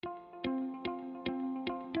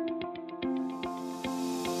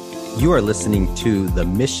You are listening to the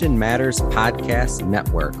Mission Matters Podcast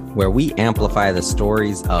Network, where we amplify the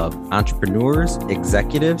stories of entrepreneurs,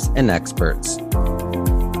 executives, and experts.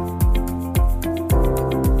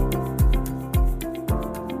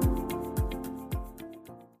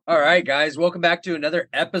 All right, guys, welcome back to another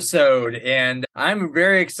episode. And I'm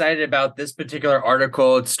very excited about this particular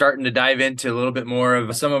article. It's starting to dive into a little bit more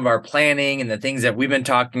of some of our planning and the things that we've been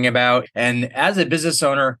talking about. And as a business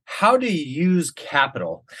owner, how do you use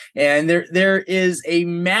capital? And there is a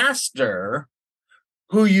master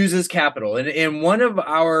who uses capital. And in one of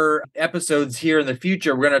our episodes here in the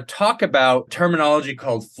future, we're going to talk about terminology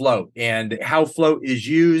called float and how float is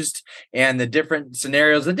used and the different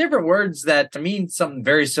scenarios, the different words that mean something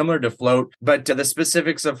very similar to float, but the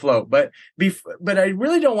specifics of float. But I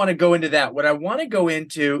really don't want to go into that. What I want to go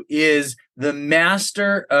into is the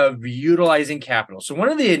master of utilizing capital. So one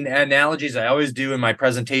of the analogies I always do in my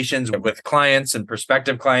presentations with clients and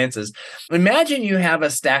prospective clients is, imagine you have a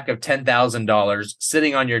stack of $10,000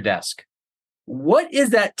 sitting on your desk. What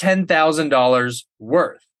is that $10,000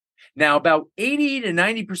 worth? Now, about 80 to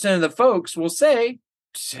 90% of the folks will say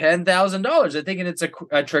 $10,000. They're thinking it's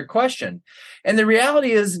a trick question. And the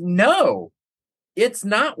reality is, no, it's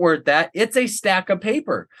not worth that. It's a stack of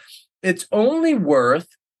paper. It's only worth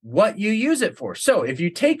what you use it for. So if you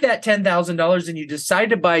take that $10,000 and you decide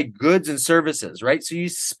to buy goods and services, right? So you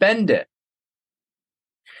spend it,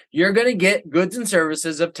 you're going to get goods and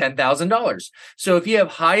services of $10,000. So if you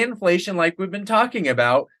have high inflation, like we've been talking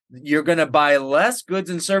about, you're going to buy less goods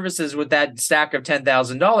and services with that stack of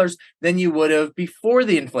 $10,000 than you would have before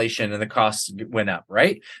the inflation and the costs went up,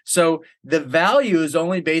 right? So the value is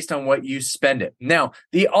only based on what you spend it. Now,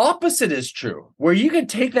 the opposite is true, where you can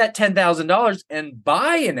take that $10,000 and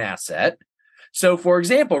buy an asset. So, for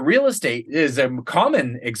example, real estate is a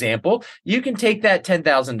common example. You can take that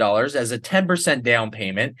 $10,000 as a 10% down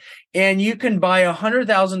payment, and you can buy a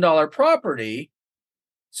 $100,000 property.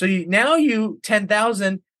 So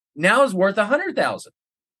 $10,000 now is worth $100,000.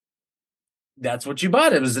 That's what you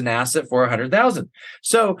bought. It was an asset for $100,000.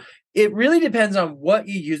 So it really depends on what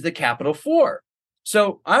you use the capital for.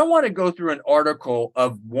 So I want to go through an article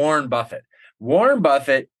of Warren Buffett. Warren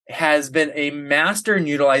Buffett has been a master in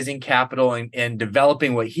utilizing capital and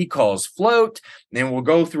developing what he calls float. And we'll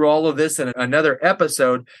go through all of this in another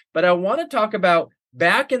episode. But I want to talk about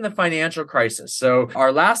back in the financial crisis. So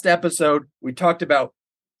our last episode, we talked about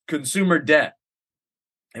consumer debt.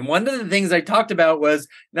 And one of the things I talked about was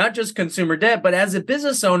not just consumer debt, but as a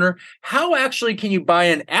business owner, how actually can you buy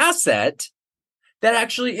an asset that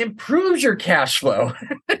actually improves your cash flow?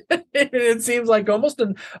 It seems like almost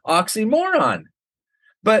an oxymoron.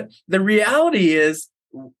 But the reality is,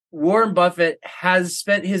 Warren Buffett has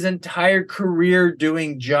spent his entire career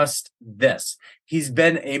doing just this. He's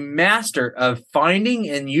been a master of finding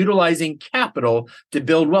and utilizing capital to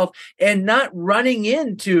build wealth and not running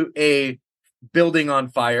into a building on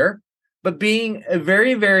fire, but being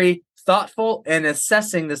very, very thoughtful and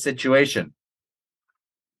assessing the situation.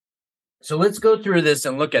 So let's go through this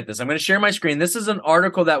and look at this. I'm going to share my screen. This is an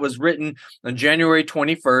article that was written on January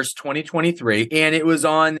 21st, 2023, and it was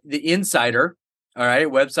on The Insider, all right, a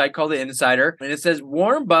website called The Insider. And it says,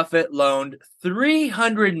 Warren Buffett loaned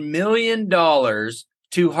 $300 million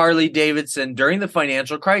to Harley-Davidson during the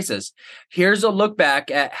financial crisis. Here's a look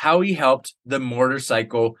back at how he helped the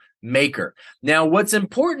motorcycle maker. Now, what's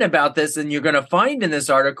important about this, and you're going to find in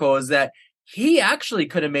this article, is that he actually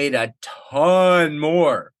could have made a ton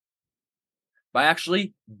more by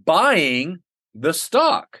actually buying the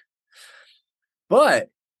stock. But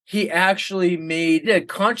he actually made a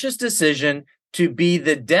conscious decision to be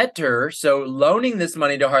the debtor, so loaning this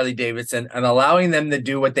money to Harley-Davidson and allowing them to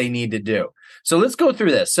do what they need to do. So let's go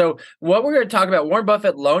through this. So what we're going to talk about, Warren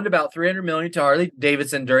Buffett loaned about $300 million to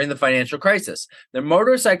Harley-Davidson during the financial crisis. The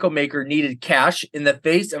motorcycle maker needed cash in the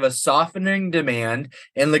face of a softening demand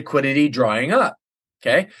and liquidity drying up.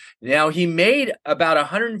 Okay. Now he made about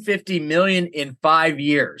 $150 million in 5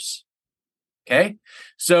 years. Okay.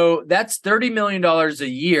 So that's $30 million a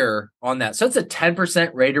year on that. So it's a 10%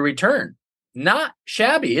 rate of return. Not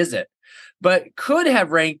shabby, is it? But could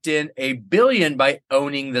have ranked in $1 billion by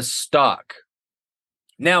owning the stock.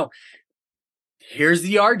 Now, here's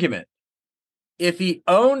the argument. If he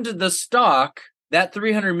owned the stock, that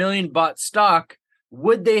 $300 million bought stock,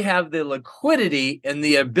 would they have the liquidity and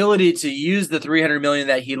the ability to use the $300 million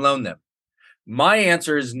that he loaned them? My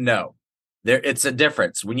answer is no. It's a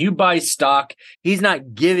difference. When you buy stock, he's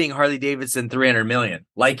not giving Harley-Davidson $300 million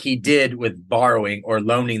like he did with borrowing or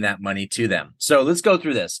loaning that money to them. So let's go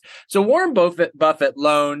through this. So Warren Buffett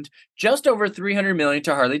loaned just over $300 million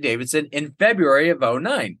to Harley-Davidson in February of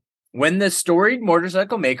 2009. when the storied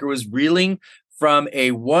motorcycle maker was reeling from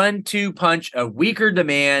a 1-2 punch of weaker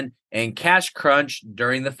demand and cash crunch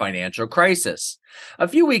during the financial crisis. A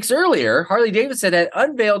few weeks earlier, Harley-Davidson had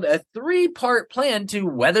unveiled a 3-part plan to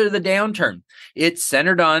weather the downturn. It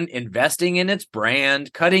centered on investing in its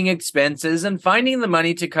brand, cutting expenses, and finding the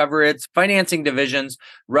money to cover its financing division's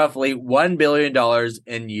roughly $1 billion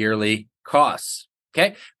in yearly costs.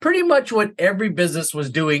 Okay, pretty much what every business was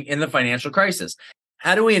doing in the financial crisis.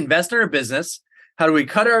 How do we invest in our business? How do we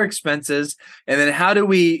cut our expenses? And then how do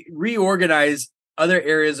we reorganize other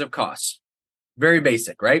areas of costs? Very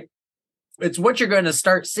basic, right? It's what you're going to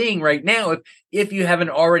start seeing right now if you haven't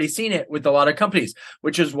already seen it with a lot of companies,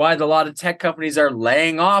 which is why a lot of tech companies are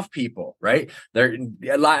laying off people, right?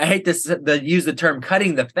 I hate to use the term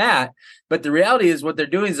cutting the fat, but the reality is what they're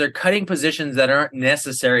doing is they're cutting positions that aren't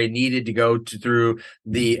necessary, needed to go through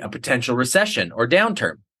the potential recession or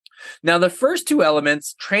downturn. Now, the first 2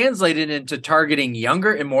 elements translated into targeting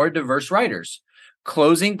younger and more diverse riders,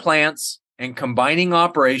 closing plants and combining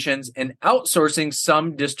operations and outsourcing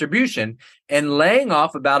some distribution and laying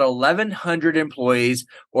off about 1,100 employees,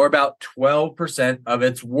 or about 12% of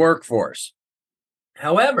its workforce.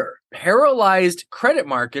 However, paralyzed credit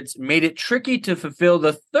markets made it tricky to fulfill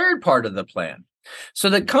the third part of the plan. So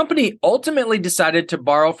the company ultimately decided to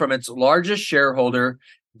borrow from its largest shareholder,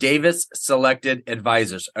 Davis Selected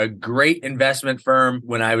Advisors, a great investment firm.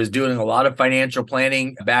 When I was doing a lot of financial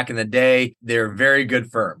planning back in the day, they're a very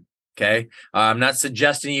good firm. Okay. I'm not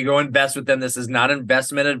suggesting you go invest with them. This is not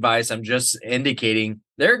investment advice. I'm just indicating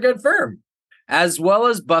they're a good firm, as well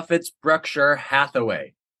as Buffett's Berkshire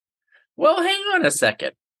Hathaway. Well, hang on a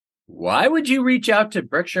second. Why would you reach out to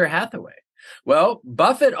Berkshire Hathaway? Well,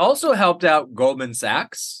 Buffett also helped out Goldman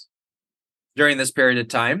Sachs during this period of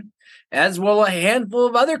time, as well as a handful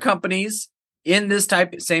of other companies in this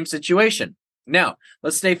same situation. Now,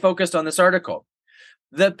 let's stay focused on this article.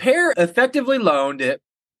 The pair effectively loaned it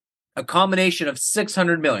a combination of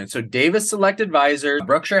 $600 million. So Davis Select Advisors,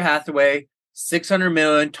 Berkshire Hathaway, $600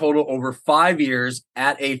 million total over 5 years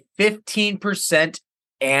at a 15%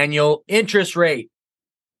 annual interest rate.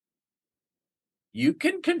 You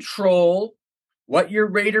can control what your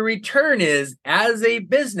rate of return is as a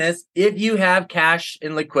business if you have cash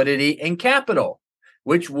and liquidity and capital,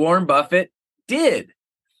 which Warren Buffett did.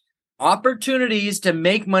 Opportunities to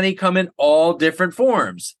make money come in all different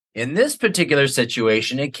forms. In this particular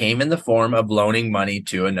situation, it came in the form of loaning money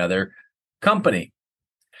to another company.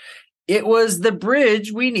 It was the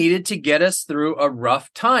bridge we needed to get us through a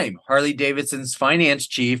rough time, Harley-Davidson's finance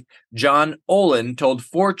chief, John Olin, told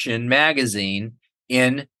Fortune magazine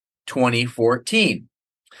in 2014.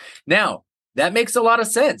 Now, that makes a lot of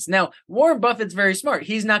sense. Now, Warren Buffett's very smart.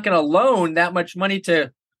 He's not going to loan that much money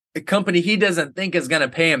to a company he doesn't think is going to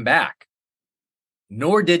pay him back.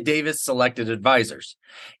 Nor did Davis Selected Advisors.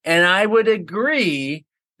 And I would agree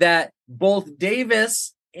that both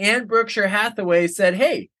Davis and Berkshire Hathaway said,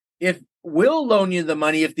 hey, if we'll loan you the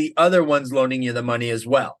money, if the other one's loaning you the money as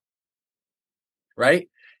well, right?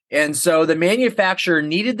 And so the manufacturer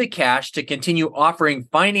needed the cash to continue offering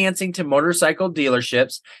financing to motorcycle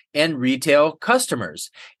dealerships and retail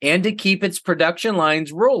customers, and to keep its production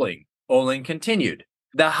lines rolling, Olin continued.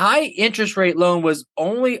 The high interest rate loan was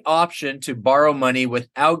only option to borrow money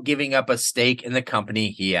without giving up a stake in the company,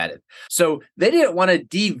 he added. So they didn't want to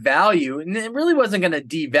devalue, and it really wasn't going to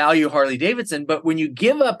devalue Harley-Davidson, but when you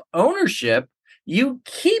give up ownership, you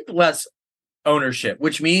keep less ownership,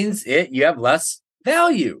 which means you have less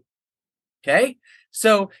value. Okay?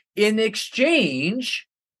 So in exchange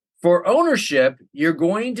for ownership, you're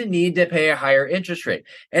going to need to pay a higher interest rate.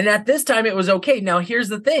 And at this time, it was okay. Now, here's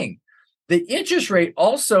the thing. The interest rate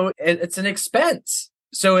also, it's an expense.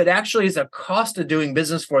 So it actually is a cost of doing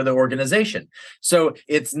business for the organization. So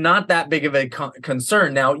it's not that big of a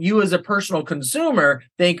concern. Now, you as a personal consumer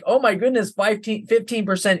think, oh my goodness,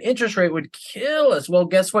 15% interest rate would kill us. Well,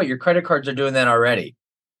 guess what? Your credit cards are doing that already.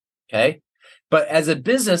 Okay. But as a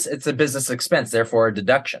business, it's a business expense, therefore a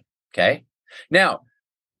deduction. Okay. Now,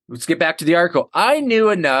 let's get back to the article. I knew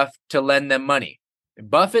enough to lend them money.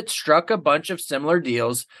 Buffett struck a bunch of similar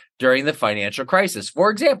deals during the financial crisis. For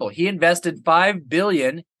example, he invested $5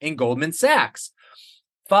 billion in Goldman Sachs.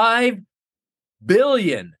 $5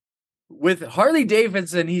 billion. With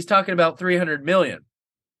Harley-Davidson, he's talking about $300 million.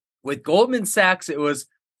 With Goldman Sachs, it was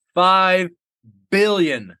 $5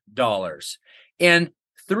 billion. And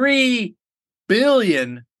 $3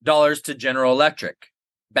 billion to General Electric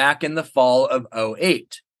back in the fall of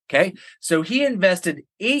 2008. Okay, so he invested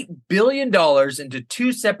 $8 billion into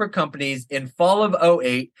 2 separate companies in fall of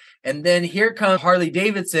 2008. And then here comes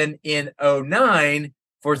Harley-Davidson in 2009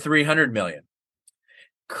 for $300 million.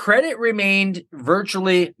 Credit remained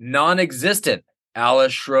virtually non-existent,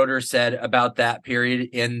 Alice Schroeder said about that period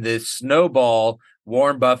in the Snowball,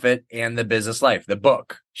 Warren Buffett and the Business Life, the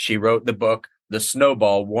book. She wrote the book, The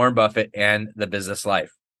Snowball, Warren Buffett and the Business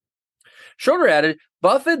Life. Schroeder added,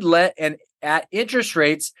 Buffett let at interest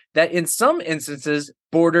rates that in some instances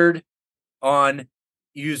bordered on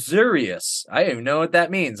usurious. I don't even know what that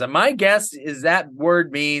means. And my guess is that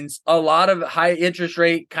word means a lot of high interest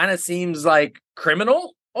rate kind of seems like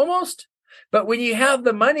criminal almost. But when you have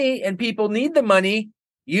the money and people need the money,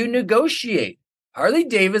 you negotiate.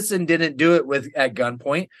 Harley-Davidson didn't do it at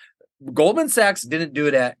gunpoint. Goldman Sachs didn't do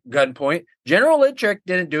it at gunpoint. General Electric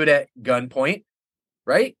didn't do it at gunpoint,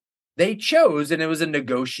 right? They chose, and it was a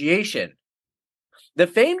negotiation. The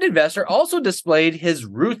famed investor also displayed his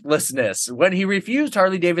ruthlessness when he refused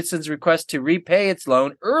Harley-Davidson's request to repay its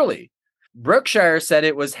loan early. Berkshire said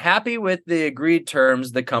it was happy with the agreed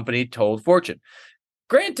terms, the company told Fortune.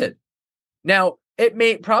 Granted. Now,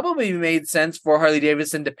 it probably made sense for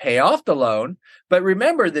Harley-Davidson to pay off the loan, but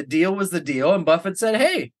remember, the deal was the deal, and Buffett said,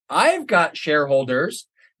 hey, I've got shareholders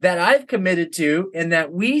that I've committed to and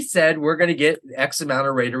that we said we're going to get X amount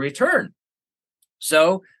of rate of return.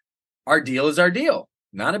 So our deal is our deal.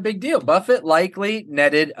 Not a big deal. Buffett likely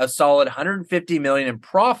netted a solid $150 million in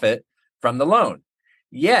profit from the loan.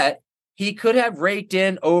 Yet, he could have raked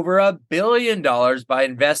in over $1 billion by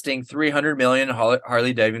investing $300 million in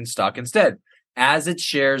Harley-Davidson stock instead, as its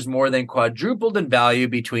shares more than quadrupled in value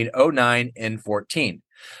between 2009 and 14.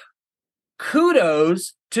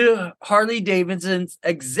 Kudos to Harley-Davidson's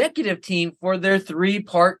executive team for their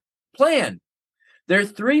three-part plan. Their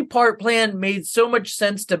three-part plan made so much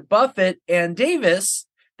sense to Buffett and Davis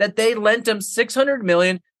that they lent him $600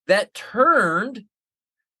 million that turned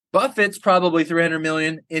Buffett's probably $300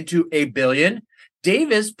 million into $1 billion.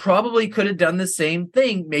 Davis probably could have done the same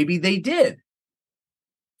thing. Maybe they did.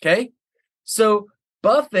 Okay? So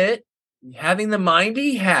Buffett, having the mind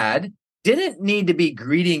he had, didn't need to be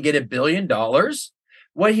greedy and get $1 billion.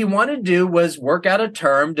 What he wanted to do was work out a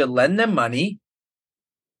term to lend them money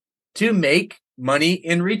to make money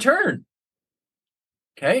in return.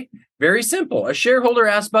 Okay? Very simple. A shareholder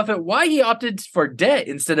asked Buffett why he opted for debt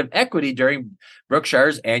instead of equity during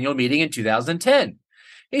Berkshire's annual meeting in 2010.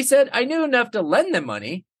 He said, I knew enough to lend them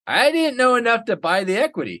money. I didn't know enough to buy the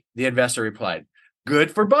equity, the investor replied.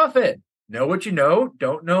 Good for Buffett. Know what you know,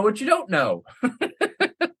 don't know what you don't know.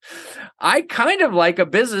 I kind of like a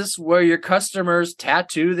business where your customers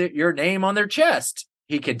tattoo your name on their chest,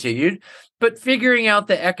 he continued, but figuring out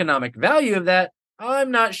the economic value of that,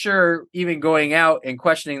 I'm not sure even going out and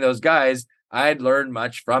questioning those guys, I'd learn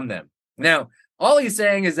much from them. Now, all he's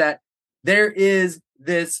saying is that there is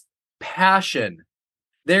this passion.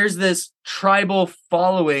 There's this tribal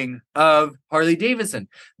following of Harley-Davidson.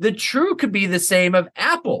 The true could be the same of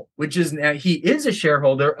Apple, which is now he is a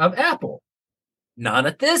shareholder of Apple. Not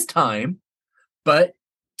at this time, but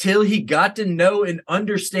till he got to know and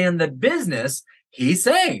understand the business, he's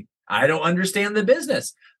saying, I don't understand the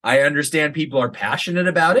business. I understand people are passionate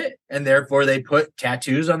about it, and therefore they put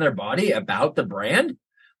tattoos on their body about the brand,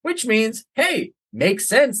 which means, hey, makes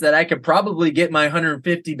sense that I could probably get my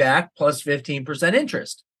 150 back plus 15%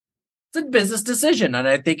 interest. It's a business decision, and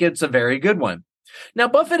I think it's a very good one. Now,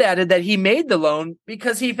 Buffett added that he made the loan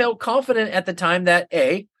because he felt confident at the time that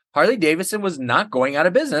A, Harley-Davidson was not going out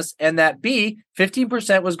of business, and that B,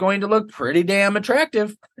 15% was going to look pretty damn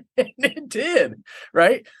attractive. And it did,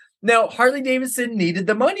 right? Now, Harley-Davidson needed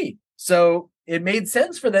the money, so it made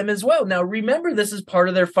sense for them as well. Now, remember, this is part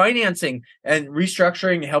of their financing and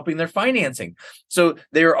restructuring, helping their financing. So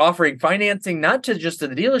they were offering financing not to just to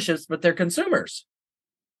the dealerships, but their consumers.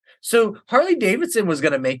 So Harley-Davidson was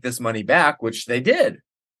going to make this money back, which they did.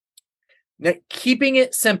 Now, keeping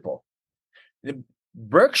it simple,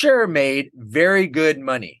 Berkshire made very good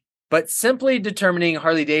money. But simply determining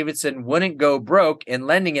Harley-Davidson wouldn't go broke and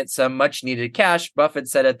lending it some much-needed cash, Buffett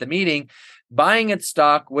said at the meeting, buying its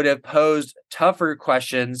stock would have posed tougher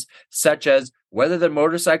questions, such as whether the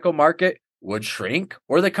motorcycle market would shrink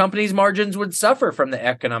or the company's margins would suffer from the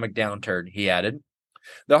economic downturn, he added.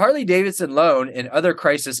 The Harley-Davidson loan and other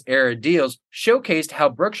crisis-era deals showcased how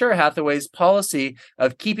Berkshire Hathaway's policy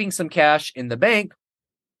of keeping some cash in the bank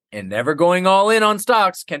and never going all in on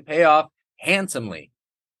stocks can pay off handsomely.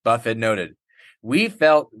 Buffett noted, we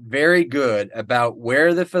felt very good about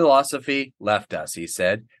where the philosophy left us, he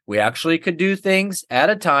said. We actually could do things at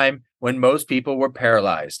a time when most people were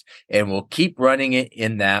paralyzed, and we'll keep running it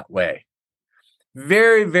in that way.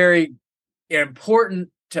 Very, very important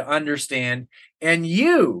to understand. And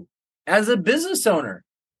you, as a business owner,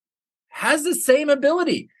 has the same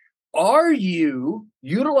ability. Are you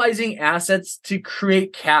utilizing assets to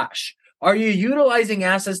create cash? Are you utilizing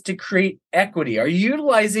assets to create equity? Are you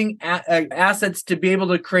utilizing assets to be able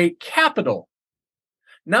to create capital?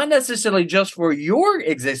 Not necessarily just for your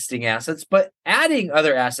existing assets, but adding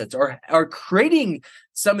other assets or creating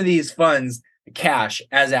some of these funds, cash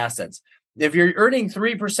as assets. If you're earning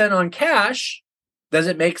 3% on cash, does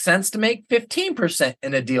it make sense to make 15%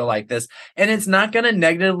 in a deal like this? And it's not going to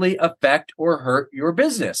negatively affect or hurt your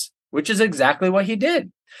business, which is exactly what he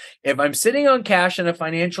did. If I'm sitting on cash in a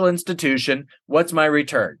financial institution, what's my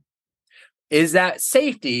return? Is that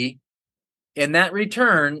safety in that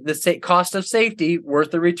return, the cost of safety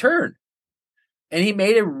worth the return? And he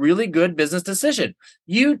made a really good business decision.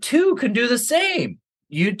 You too can do the same.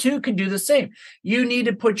 You too can do the same. You need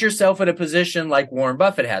to put yourself in a position like Warren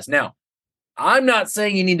Buffett has. Now, I'm not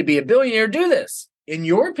saying you need to be a billionaire to do this. In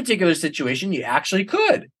your particular situation, you actually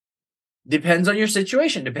could. Depends on your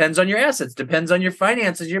situation, depends on your assets, depends on your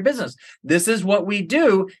finances, your business. This is what we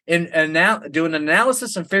do in do an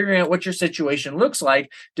analysis and figuring out what your situation looks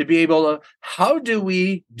like to be able to, how do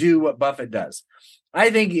we do what Buffett does?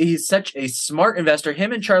 I think he's such a smart investor,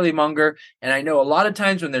 him and Charlie Munger. And I know a lot of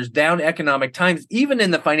times when there's down economic times, even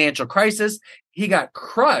in the financial crisis, he got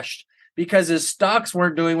crushed because his stocks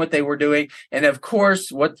weren't doing what they were doing. And of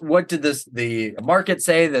course, what did the market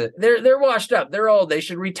say? That they're washed up. They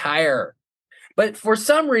should retire. But for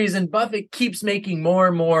some reason, Buffett keeps making more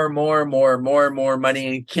and more money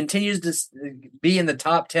and continues to be in the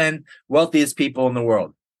top 10 wealthiest people in the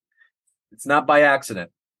world. It's not by accident.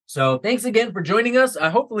 So thanks again for joining us.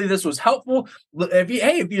 Hopefully this was helpful. If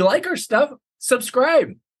you like our stuff,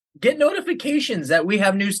 subscribe. Get notifications that we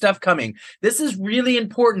have new stuff coming. This is really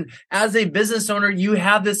important. As a business owner, you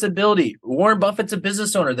have this ability. Warren Buffett's a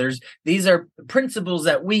business owner. These are principles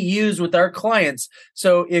that we use with our clients.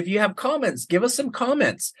 So if you have comments, give us some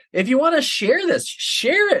comments. If you want to share this,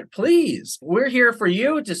 share it, please. We're here for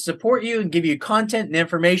you to support you and give you content and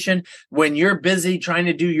information when you're busy trying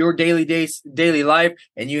to do your daily life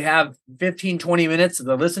and you have 15, 20 minutes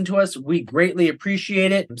to listen to us. We greatly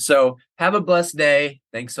appreciate it. So have a blessed day.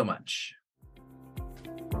 Thanks so much.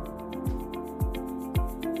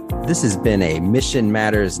 This has been a Mission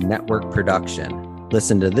Matters Network production.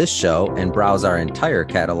 Listen to this show and browse our entire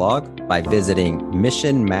catalog by visiting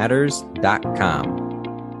missionmatters.com.